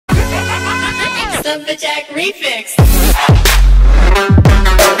Lumberjack Remix.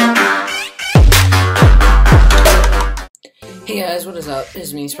 Hey guys, what is up?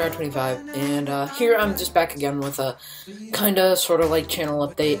 It's me, Sprout25, and here I'm just back again with a kinda, sorta like channel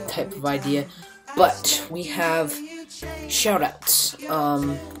update type of idea, but we have shoutouts.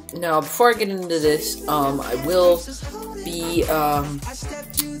 Now before I get into this, I will be,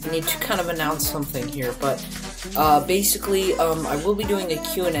 need to kind of announce something here, but basically, I will be doing a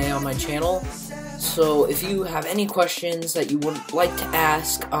Q&A on my channel. So if you have any questions that you would like to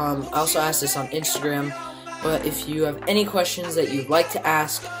ask, I also asked this on Instagram, but if you have any questions that you'd like to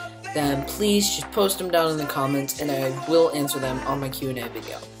ask, then please just post them down in the comments, and I will answer them on my Q&A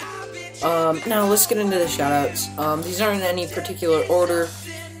video. Now let's get into the shoutouts. These aren't in any particular order,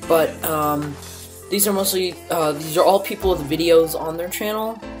 but these are mostly, these are all people with videos on their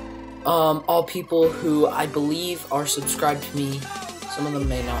channel. All people who I believe are subscribed to me. Some of them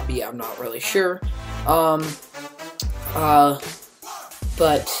may not be, I'm not really sure.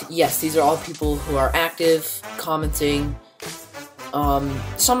 But yes, these are all people who are active, commenting.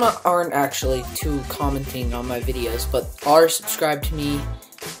 Some aren't actually too commenting on my videos, but are subscribed to me,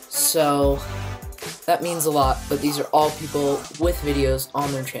 so that means a lot. But these are all people with videos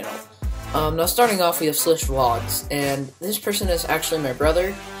on their channel. Now starting off, we have Slish Vlogs, and this person is actually my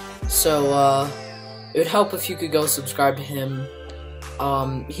brother, so it would help if you could go subscribe to him.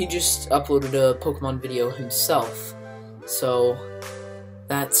 He just uploaded a Pokemon video himself, so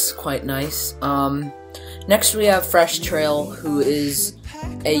that's quite nice. Next we have Fresh Trail, who is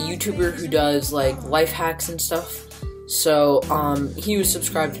a YouTuber who does like life hacks and stuff. So he was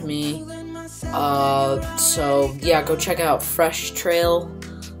subscribed to me. So yeah, go check out Fresh Trail.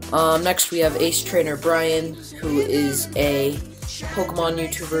 Next we have Ace Trainer Brian, who is a Pokemon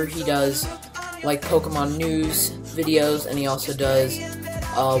YouTuber. He does like Pokemon news videos, and he also does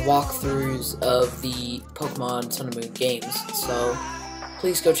walkthroughs of the Pokemon Sun and Moon games. So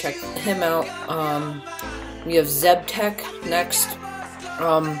please go check him out. We have Zebtech next.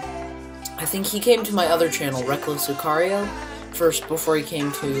 I think he came to my other channel, Reckless Lucario, first before he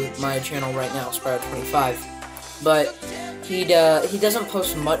came to my channel right now, Sprout25. But he doesn't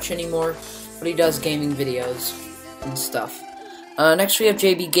post much anymore, but he does gaming videos and stuff. Next we have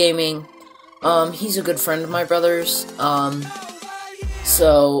JB Gaming. He's a good friend of my brother's.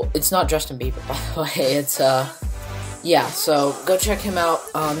 So it's not Justin Bieber, by the way. It's yeah, so go check him out.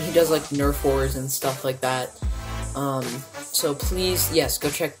 He does like Nerf Wars and stuff like that. So please, yes, go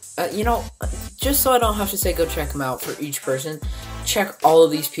check, you know, just so I don't have to say go check him out for each person, check all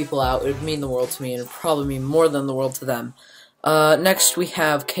of these people out. It would mean the world to me, and it would probably mean more than the world to them. Next we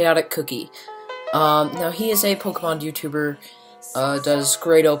have Chaotic Cookie. Now he is a Pokemon YouTuber, does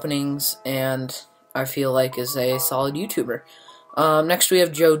great openings, and I feel like is a solid YouTuber. Next we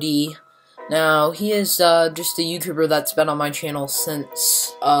have Joe D. Now, he is, just a YouTuber that's been on my channel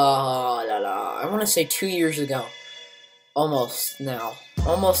since, I want to say 2 years ago. Almost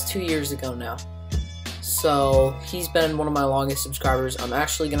 2 years ago now. So, he's been one of my longest subscribers. I'm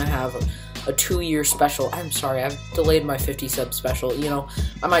actually gonna have a 2-year special. I'm sorry, I've delayed my 50 sub special. You know,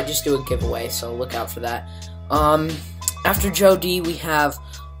 I might just do a giveaway, so look out for that. After Joe D, we have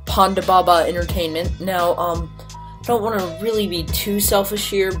Panda Baba Entertainment. Now, I don't want to really be too selfish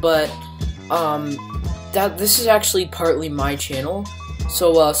here, but this is actually partly my channel.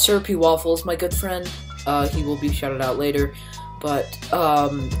 So Syrupy Waffle is my good friend. He will be shouted out later, but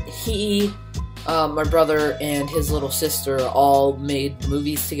he, my brother, and his little sister all made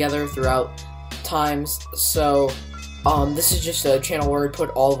movies together throughout times. So this is just a channel where we put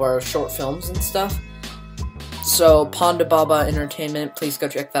all of our short films and stuff. So Panda Baba Entertainment, please go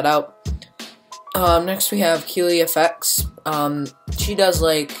check that out. Next we have Keely FX. She does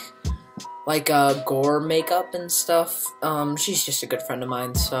like gore makeup and stuff. She's just a good friend of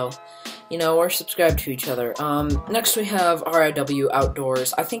mine, so, you know, we're subscribed to each other. Next we have RIW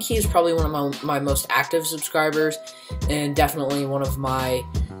Outdoors. I think he's probably one of my most active subscribers, and definitely one of my,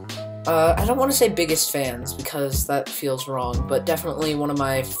 I don't want to say biggest fans, because that feels wrong, but definitely one of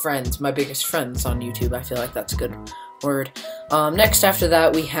my friends, my biggest friends on YouTube. I feel like that's a good word. Next after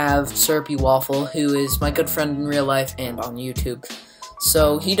that we have Syrupy Waffle, who is my good friend in real life and on YouTube.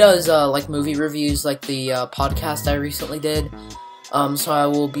 So he does like movie reviews, like the podcast I recently did. So I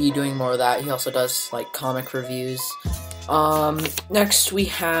will be doing more of that. He also does like comic reviews. Next we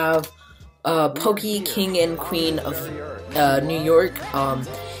have Pokey King and Queen of New York.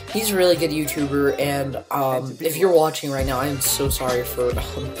 He's a really good YouTuber, and if you're watching right now, I am so sorry for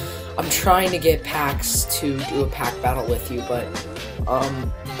I'm trying to get packs to do a pack battle with you, but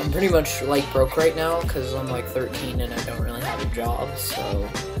I'm pretty much like broke right now because I'm like 13 and I don't really have a job, so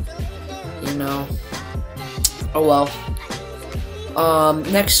you know. Oh well.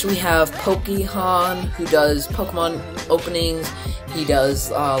 Next we have Pokehan, who does Pokemon openings. He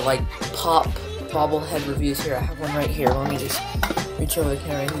does, like, pop bobblehead reviews. Here, I have one right here. Let me just reach over the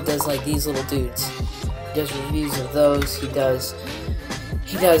camera. He does, like, these little dudes. He does reviews of those. He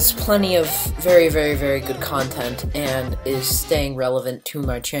does plenty of very, very, very good content and is staying relevant to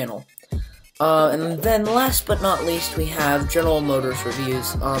my channel. And then last but not least, we have General Motors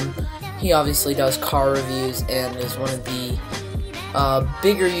reviews. He obviously does car reviews and is one of the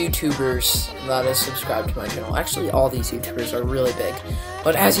bigger YouTubers that is subscribed to my channel. Actually, all these YouTubers are really big.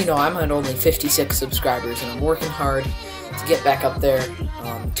 But as you know, I'm at only 56 subscribers, and I'm working hard to get back up there.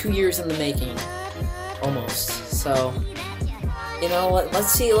 2 years in the making, almost. So, you know,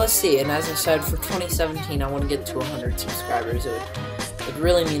 let's see. And as I said, for 2017, I want to get to 100 subscribers. It would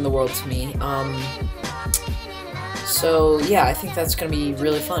really mean the world to me. So yeah, I think that's gonna be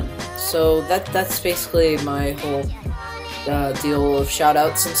really fun. So that's basically my whole deal of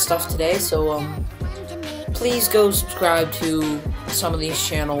shoutouts and stuff today. So please go subscribe to some of these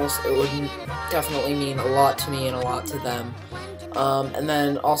channels. It would definitely mean a lot to me and a lot to them. And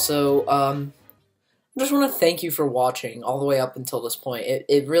then also, I just want to thank you for watching all the way up until this point.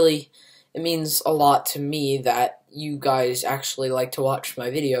 It means a lot to me that you guys actually like to watch my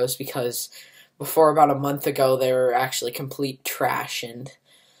videos, because before about a month ago they were actually complete trash and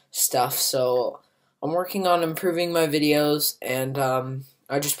stuff. So I'm working on improving my videos, and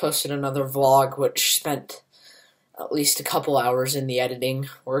I just posted another vlog which spent at least a couple hours in the editing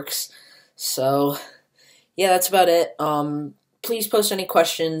works. So yeah, that's about it. Please post any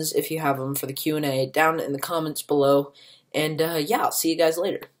questions if you have them for the Q&A down in the comments below, and yeah, I'll see you guys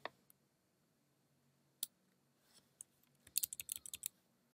later.